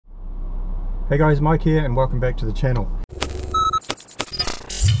Hey guys, Mike here and welcome back to the channel.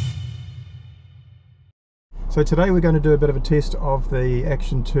 So today we're going to do a bit of a test of the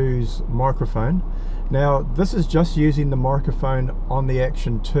Action 2's microphone. Now this is just using the microphone on the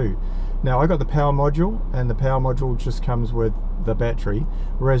Action 2. Now I got the power module, and the power module just comes with the battery,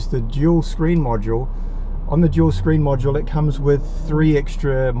 whereas the dual screen module, on the dual screen module it comes with 3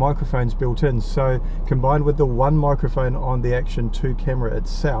 extra microphones built in. So combined with the 1 microphone on the Action 2 camera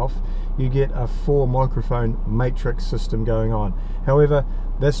itself, you get a 4 microphone matrix system going on. However,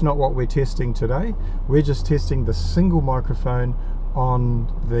 that's not what we're testing today. We're just testing the single microphone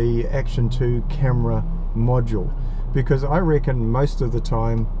on the Action 2 camera module, because I reckon most of the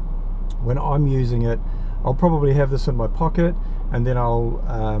time when I'm using it, I'll probably have this in my pocket, and then I'll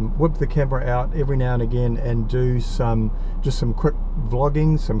whip the camera out every now and again and do just some quick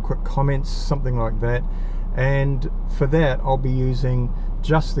vlogging, some quick comments, something like that. And for that I'll be using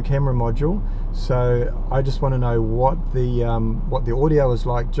just the camera module. So I just want to know what the audio is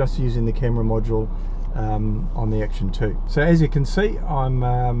like just using the camera module on the Action 2. So as you can see,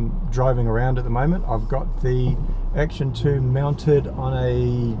 I'm driving around at the moment. I've got the Action 2 mounted on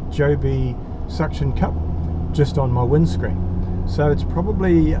a Joby suction cup just on my windscreen. So it's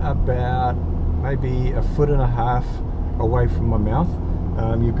probably about maybe 1.5 feet away from my mouth.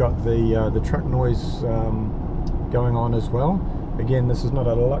 You've got the truck noise going on as well. Again, this is not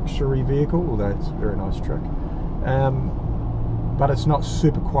a luxury vehicle, although it's a very nice truck, but it's not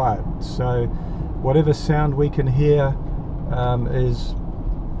super quiet. So whatever sound we can hear is,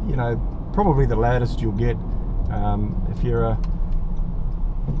 you know, probably the loudest you'll get. If you're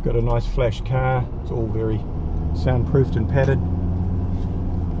got a nice flash car, it's all very soundproofed and padded,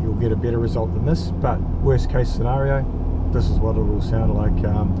 you'll get a better result than this. But worst case scenario, this is what it will sound like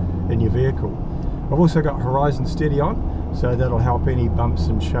in your vehicle. I've also got Horizon Steady on, so that'll help any bumps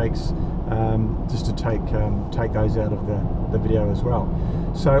and shakes, just to take those out of the video as well.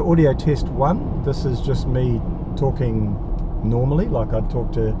 So audio test 1, this is just me talking normally like I'd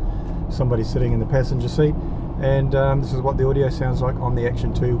talk to somebody sitting in the passenger seat, and this is what the audio sounds like on the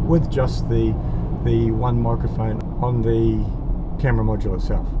Action 2 with just the 1 microphone on the camera module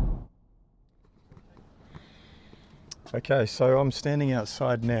itself. Okay, so I'm standing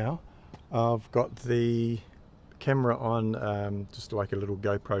outside now. I've got the camera on just like a little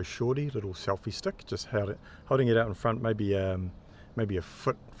GoPro shorty, little selfie stick, just holding it out in front, maybe a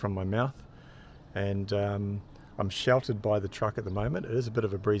foot from my mouth, and I'm sheltered by the truck at the moment. It is a bit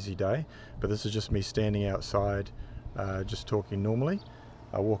of a breezy day, but this is just me standing outside, just talking normally.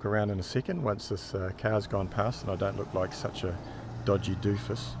 I'll walk around in a second once this car's gone past and I don't look like such a dodgy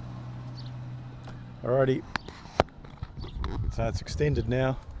doofus. Alrighty, so it's extended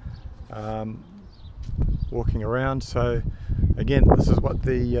now, walking around. So again, this is what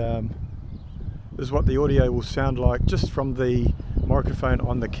the audio will sound like just from the microphone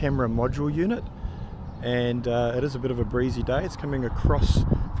on the camera module unit. And it is a bit of a breezy day. It's coming across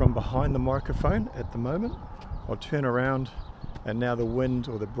from behind the microphone at the moment. I'll turn around, and now the wind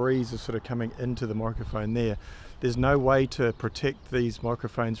or the breeze is sort of coming into the microphone there. There's no way to protect these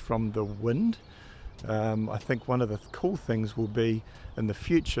microphones from the wind. I think one of the cool things will be in the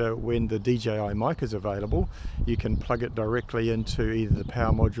future, when the DJI mic is available, you can plug it directly into either the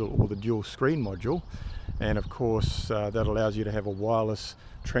power module or the dual screen module, and of course that allows you to have a wireless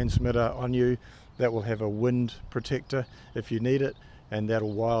transmitter on you that will have a wind protector if you need it, and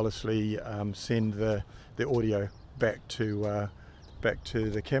that'll wirelessly send the audio back to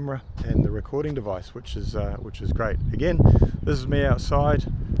the camera and the recording device, which is great. Again, this is me outside.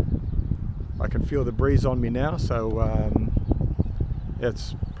 I can feel the breeze on me now, so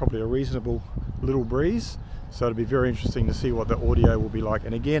it's probably a reasonable little breeze. So it'll be very interesting to see what the audio will be like.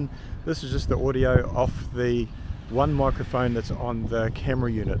 And again, this is just the audio off the 1 microphone that's on the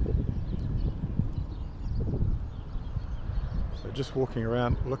camera unit. So just walking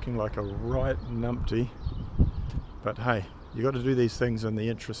around looking like a right numpty, but hey, you got to do these things in the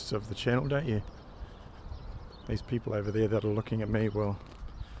interests of the channel, don't you? These people over there that are looking at me, well,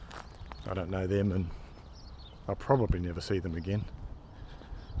 I don't know them, and I'll probably never see them again,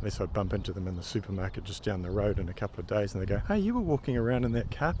 unless I bump into them in the supermarket just down the road in a couple of days and they go, hey, you were walking around in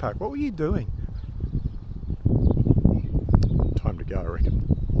that car park, what were you doing? Time to go, I reckon.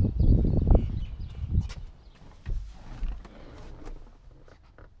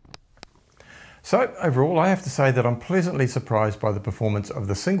 So overall, I have to say that I'm pleasantly surprised by the performance of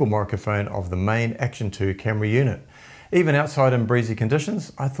the single microphone of the main Action 2 camera unit. Even outside in breezy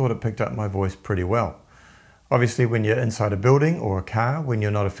conditions, I thought it picked up my voice pretty well. Obviously, when you're inside a building or a car, when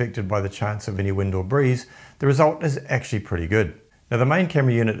you're not affected by the chance of any wind or breeze, the result is actually pretty good. Now the main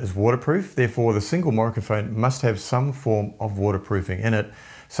camera unit is waterproof, therefore the single microphone must have some form of waterproofing in it.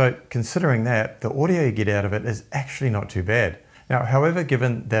 So considering that, the audio you get out of it is actually not too bad. Now, however,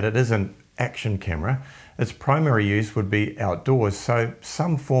 given that it is an action camera, its primary use would be outdoors, so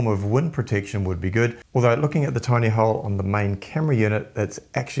some form of wind protection would be good. Although looking at the tiny hole on the main camera unit that's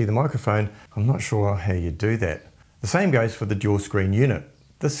actually the microphone, I'm not sure how you do that. The same goes for the dual screen unit.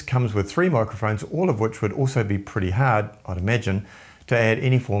 This comes with 3 microphones, all of which would also be pretty hard, I'd imagine, to add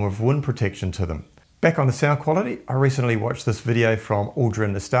any form of wind protection to them. Back on the sound quality, I recently watched this video from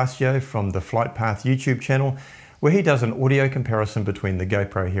Aldrin Estacio from the Flight Path YouTube channel, where he does an audio comparison between the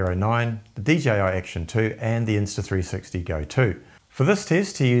GoPro Hero 9, the DJI Action 2 and the Insta360 Go 2. For this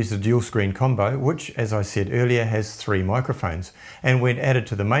test he used a dual screen combo, which as I said earlier has 3 microphones, and when added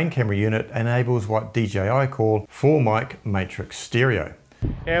to the main camera unit enables what DJI call 4 mic matrix stereo.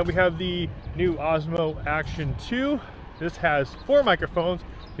 And we have the new Osmo Action 2. This has 4 microphones.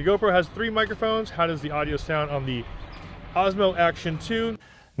 The GoPro has 3 microphones. How does the audio sound on the Osmo Action 2?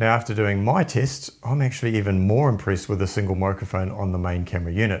 Now after doing my tests, I'm actually even more impressed with the single microphone on the main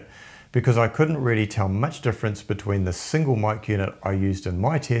camera unit, because I couldn't really tell much difference between the single mic unit I used in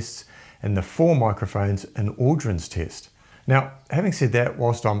my tests and the 4 microphones in Aldrin's test. Now, having said that,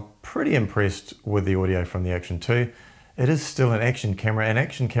 whilst I'm pretty impressed with the audio from the Action 2, it is still an action camera, and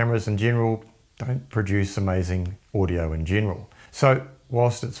action cameras in general don't produce amazing audio in general. So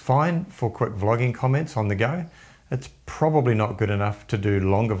whilst it's fine for quick vlogging comments on the go, it's probably not good enough to do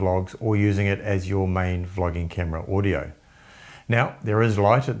longer vlogs or using it as your main vlogging camera audio. Now, there is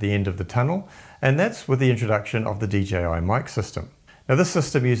light at the end of the tunnel, and that's with the introduction of the DJI mic system. Now this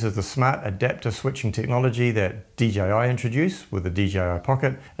system uses the smart adapter switching technology that DJI introduced with the DJI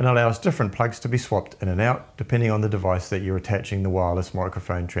Pocket, and allows different plugs to be swapped in and out depending on the device that you're attaching the wireless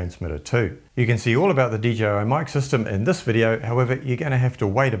microphone transmitter to. You can see all about the DJI mic system in this video, however you're going to have to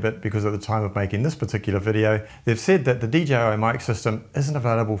wait a bit because at the time of making this particular video they've said that the DJI mic system isn't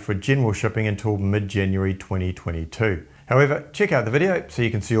available for general shipping until mid-January 2022. However, check out the video so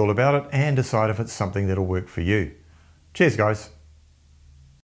you can see all about it and decide if it's something that'll work for you. Cheers guys!